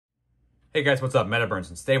Hey guys, what's up? MetaBurns,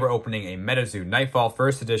 and today we're opening a MetaZoo Nightfall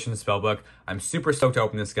First Edition Spellbook. I'm super stoked to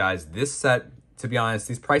open this, guys. This set, to be honest,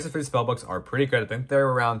 these prices for these spellbooks are pretty good. I think they're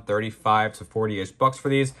around 35 to 40-ish bucks for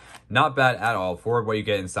these. Not bad at all for what you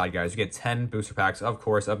get inside, guys. You get 10 booster packs, of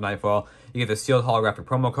course, of Nightfall. You get the sealed holographic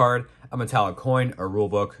promo card, a metallic coin, a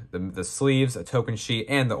rulebook, the sleeves, a token sheet,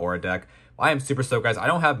 and the aura deck. I am super stoked, guys. I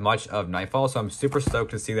don't have much of Nightfall, so I'm super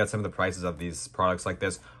stoked to see that some of the prices of these products like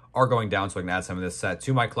this are going down, so I can add some of this set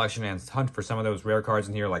to my collection and hunt for some of those rare cards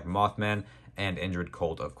in here like Mothman and Injured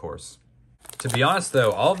Colt, of course. To be honest,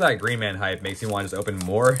 though, all of that Green Man hype makes me want to just open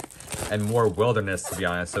more and more Wilderness, to be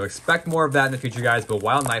honest. So expect more of that in the future, guys. But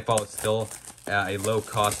while Nightfall is still a low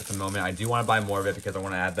cost at the moment, I do want to buy more of it because I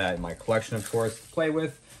want to add that in my collection, of course, to play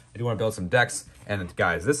with. I do want to build some decks. And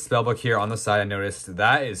guys, this spellbook here on the side, I noticed,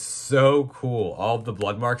 that is so cool. All of the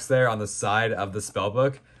blood marks there on the side of the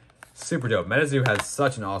spellbook. Super dope. MetaZoo has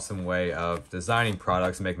such an awesome way of designing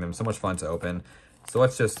products and making them so much fun to open. So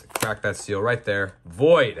let's just crack that seal right there.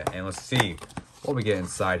 Void. And let's see what we get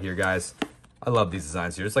inside here, guys. I love these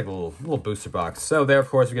designs here. It's like a little booster box. So there, of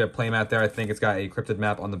course, we get a playmat there. I think it's got a cryptid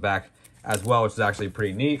map on the back as well, which is actually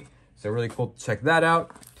pretty neat. So really cool to check that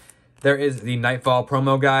out. There is the Nightfall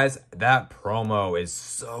promo, guys. That promo is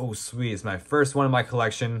so sweet. It's my first one in my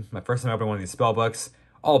collection. My first time opening one of these spellbooks.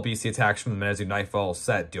 All BC attacks from the MetaZoo Nightfall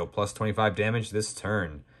set deal plus 25 damage this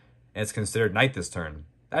turn. And it's considered night this turn.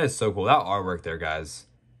 That is so cool. That artwork there, guys.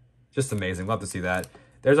 Just amazing. Love to see that.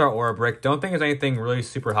 There's our aura brick. Don't think there's anything really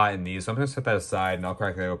super hot in these, so I'm going to set that aside and I'll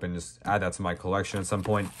crack that open. Just add that to my collection at some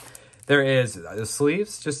point. There is the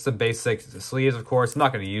sleeves. Just some basic sleeves, of course. I'm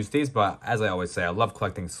not going to use these, but as I always say, I love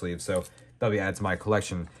collecting sleeves, so that'll be added to my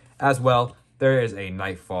collection as well. There is a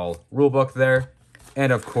Nightfall rulebook there.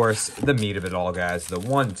 And of course, the meat of it all, guys. The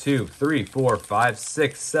 1, 2, 3, 4, 5,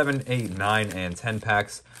 6, 7, 8, 9, and 10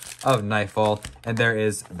 packs of Nightfall. And there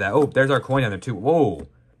is that. Oh, there's our coin down there too. Whoa,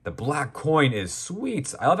 the black coin is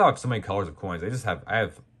sweet. I love how I have so many colors of coins. I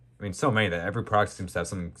mean, so many that every product seems to have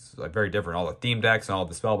something like very different. All the theme decks and all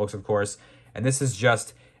the spell books, of course. And this is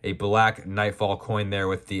just a black Nightfall coin there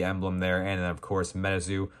with the emblem there. And then, of course,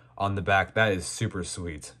 MetaZoo on the back. That is super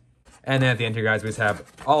sweet. And then at the end here, guys, we just have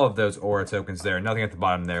all of those aura tokens there. Nothing at the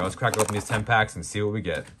bottom there. Let's crack open these 10 packs and see what we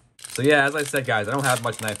get. So yeah, as I said, guys, I don't have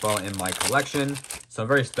much Nightfall in my collection. So I'm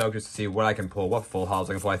very stoked just to see what I can pull, what full holos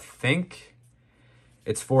I can pull. I think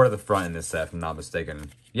it's 4 to the front in this set, if I'm not mistaken.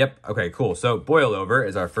 Yep, okay, cool. So Boil Over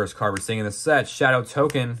is our first card we're seeing in the set. Shadow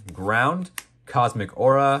Token, Ground, Cosmic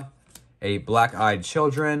Aura, a Black-Eyed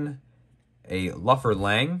Children, a Luffer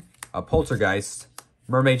Lang, a Poltergeist,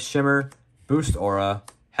 Mermaid Shimmer, Boost Aura,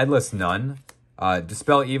 Headless Nun,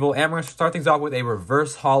 Dispel Evil, and we're going to start things off with a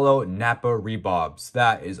Reverse Holo Nappa Rebobs.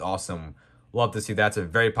 That is awesome. Love to see that. It's a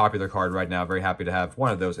very popular card right now. Very happy to have one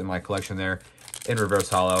of those in my collection there in Reverse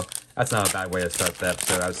Holo. That's not a bad way to start the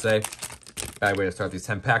episode, I would say. Bad way to start these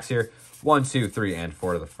 10 packs here. 1, 2, 3, and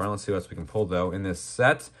 4 to the front. Let's see what else we can pull, though, in this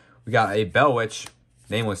set. We got a Bell Witch,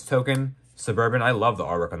 Nameless Token, Suburban. I love the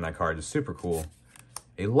artwork on that card. It's super cool.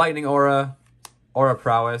 A Lightning Aura, Aura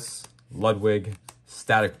Prowess, Ludwig,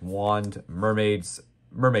 Static Wand, Mermaid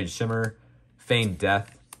Shimmer, Feigned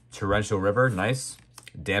Death, Torrential River, nice.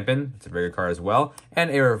 Dampen, it's a very good card as well. And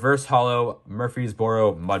a Reverse Holo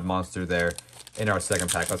Murfreesboro Mud Monster there in our second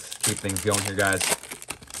pack. Let's keep things going here, guys.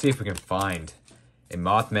 See if we can find a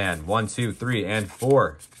Mothman. 1, 2, 3, and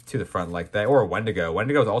 4 to the front like that. Or a Wendigo.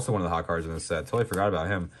 Wendigo is also one of the hot cards in this set. Totally forgot about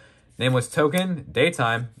him. Nameless Token,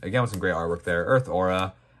 Daytime. Again, with some great artwork there. Earth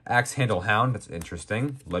Aura, Axe Handle Hound, that's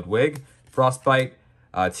interesting. Ludwig, Frostbite,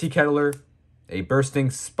 Tea Kettler, a Bursting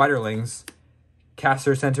Spiderlings,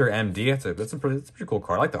 Caster Center MD. That's a pretty cool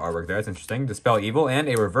card. I like the artwork there. That's interesting. Dispel Evil, and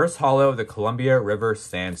a Reverse Holo, the Columbia River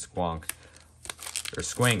Sand Squonk. Or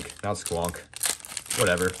Squink, not Squonk.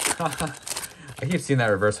 Whatever. I keep seeing that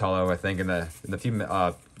Reverse Holo, I think, in the few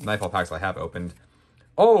Nightfall packs I have opened.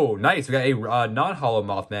 Oh, nice. We got a non-holo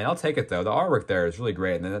Mothman. I'll take it, though. The artwork there is really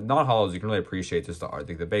great. And the non-holos, you can really appreciate just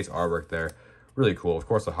the base artwork there. Really cool. Of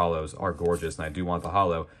course, the holos are gorgeous, and I do want the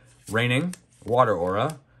holo. Raining, Water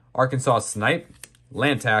Aura, Arkansas Snipe,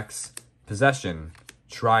 Land Tax, Possession,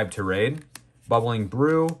 Tribe to Raid, Bubbling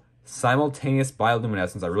Brew, Simultaneous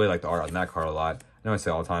Bioluminescence. I really like the art on that card a lot. I know I say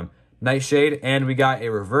it all the time. Nightshade, and we got a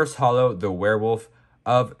Reverse Holo, the Werewolf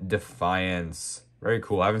of Defiance. Very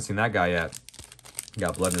cool. I haven't seen that guy yet.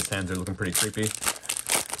 Got blood in his hands. They're looking pretty creepy.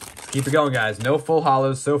 Keep it going, guys. No full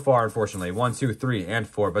holos so far, unfortunately. 1, 2, 3, and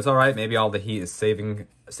 4. But it's all right. Maybe all the heat is saving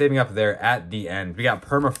up there at the end. We got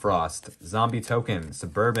Permafrost, Zombie Token,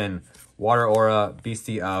 Suburban, Water Aura,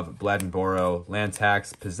 Beastie of Bladenboro, Land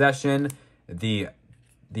Tax, Possession, the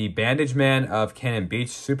Bandage Man of Cannon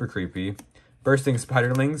Beach, super creepy. Bursting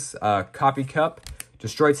Spiderlings, Copy Cup,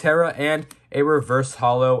 Destroy Terra, and a Reverse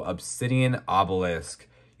Hollow Obsidian Obelisk.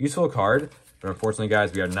 Useful card, but unfortunately,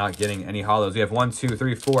 guys, we are not getting any hollows. We have 1, 2,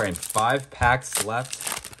 3, 4, and 5 packs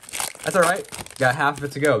left. That's all right. Got half of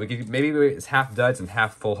it to go. Maybe it's half duds and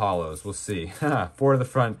half full hollows. We'll see. 4 to the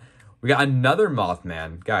front. We got another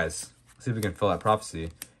Mothman. Guys, let's see if we can fill that prophecy.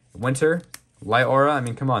 Winter, Light Aura. I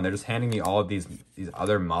mean, come on. They're just handing me all of these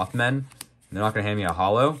other Mothmen. And they're not going to hand me a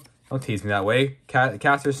hollow. Don't tease me that way.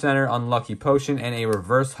 Caster Center, Unlucky Potion, and a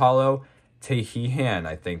Reverse Hollow Tehihan,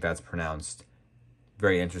 I think that's pronounced.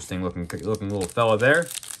 Very interesting looking little fella there.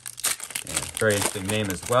 And very interesting name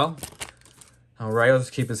as well. All right, let's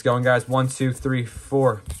keep this going, guys. 1, 2, 3,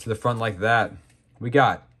 4 to the front like that. We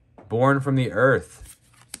got Born from the Earth,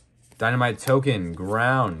 Dynamite Token,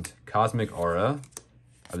 Ground, Cosmic Aura,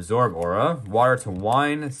 Absorb Aura, Water to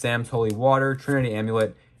Wine, Sam's Holy Water, Trinity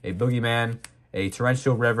Amulet, a Boogeyman, a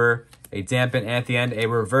Torrential River, a Dampen, and at the end, a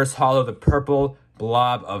Reverse Hollow, the Purple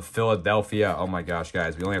Blob of Philadelphia. Oh my gosh,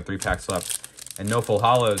 guys, we only have 3 packs left and no full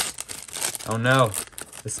hollows. Oh no,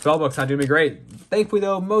 the Spellbook's not doing me great. Thankfully,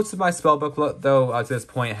 though, most of my Spellbook, though, to this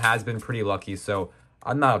point, has been pretty lucky, so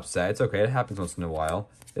I'm not upset. It's okay, it happens once in a while.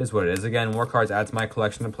 It is what it is. Again, more cards add to my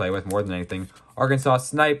collection to play with more than anything. Arkansas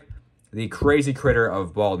Snipe, the Crazy Critter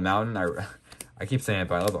of Bald Mountain. I keep saying it,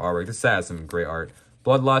 but I love the artwork. This set has some great art.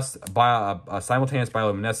 Bloodlust, Simultaneous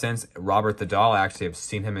Bioluminescence, Robert the Doll. I actually have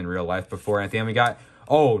seen him in real life before. And at the end, we got,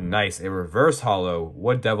 oh, nice, a Reverse Hollow,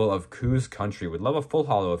 Wood Devil of Ku's Country. Would love a full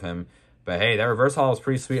hollow of him. But hey, that Reverse Hollow is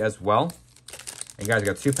pretty sweet as well. And guys, we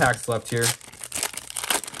got 2 packs left here.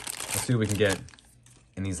 Let's see what we can get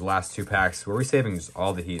in these last 2 packs. Where we're saving just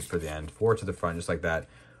all the heat for the end. 4 to the front, just like that.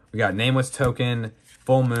 We got Nameless Token,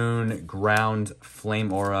 Full Moon, Ground,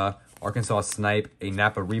 Flame Aura, Arkansas Snipe, a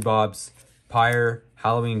Napa Rebobs, Pyre,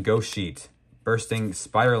 Halloween Ghost Sheet, Bursting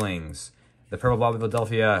Spiderlings, the Purple Blob of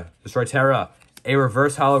Philadelphia, Destroy Terra, a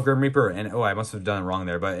Reverse Hollow Grim Reaper, and oh, I must have done it wrong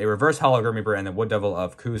there, but a Reverse Hollow Grim Reaper and the Wood Devil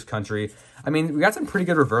of Ku's Country. I mean, we got some pretty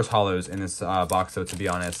good Reverse Hollows in this box, though, to be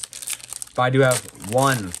honest. But I do have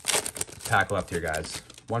 1 pack left here, guys.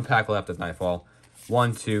 1 pack left of Nightfall.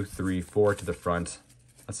 1, 2, 3, 4 to the front.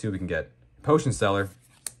 Let's see what we can get. Potion Seller,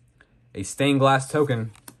 a Stained Glass Token,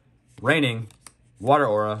 Raining, Water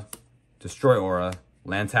Aura, Destroy Aura,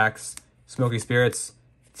 Land Tax, Smoky Spirits,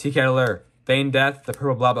 Tea Kettler, Feign Death, the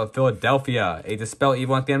Purple Blob of Philadelphia, a Dispel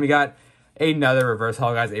Evil. At the end, we got another Reverse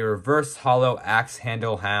Hollow, guys, a Reverse Hollow Axe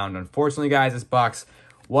Handle Hound. Unfortunately, guys, this box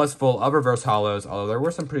was full of Reverse Hollows, although there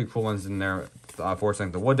were some pretty cool ones in there.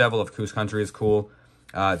 Fortunately, the Wood Devil of Ku's Country is cool.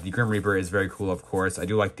 The Grim Reaper is very cool, of course. I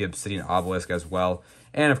do like the Obsidian Obelisk as well.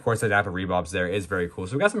 And, of course, the Napa Rebobs there is very cool.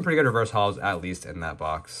 So we got some pretty good Reverse Hollows, at least, in that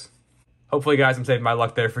box. Hopefully, guys, I'm saving my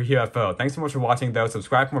luck there for UFO. Thanks so much for watching, though.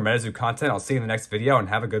 Subscribe for more MetaZoo content. I'll see you in the next video, and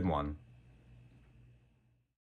have a good one.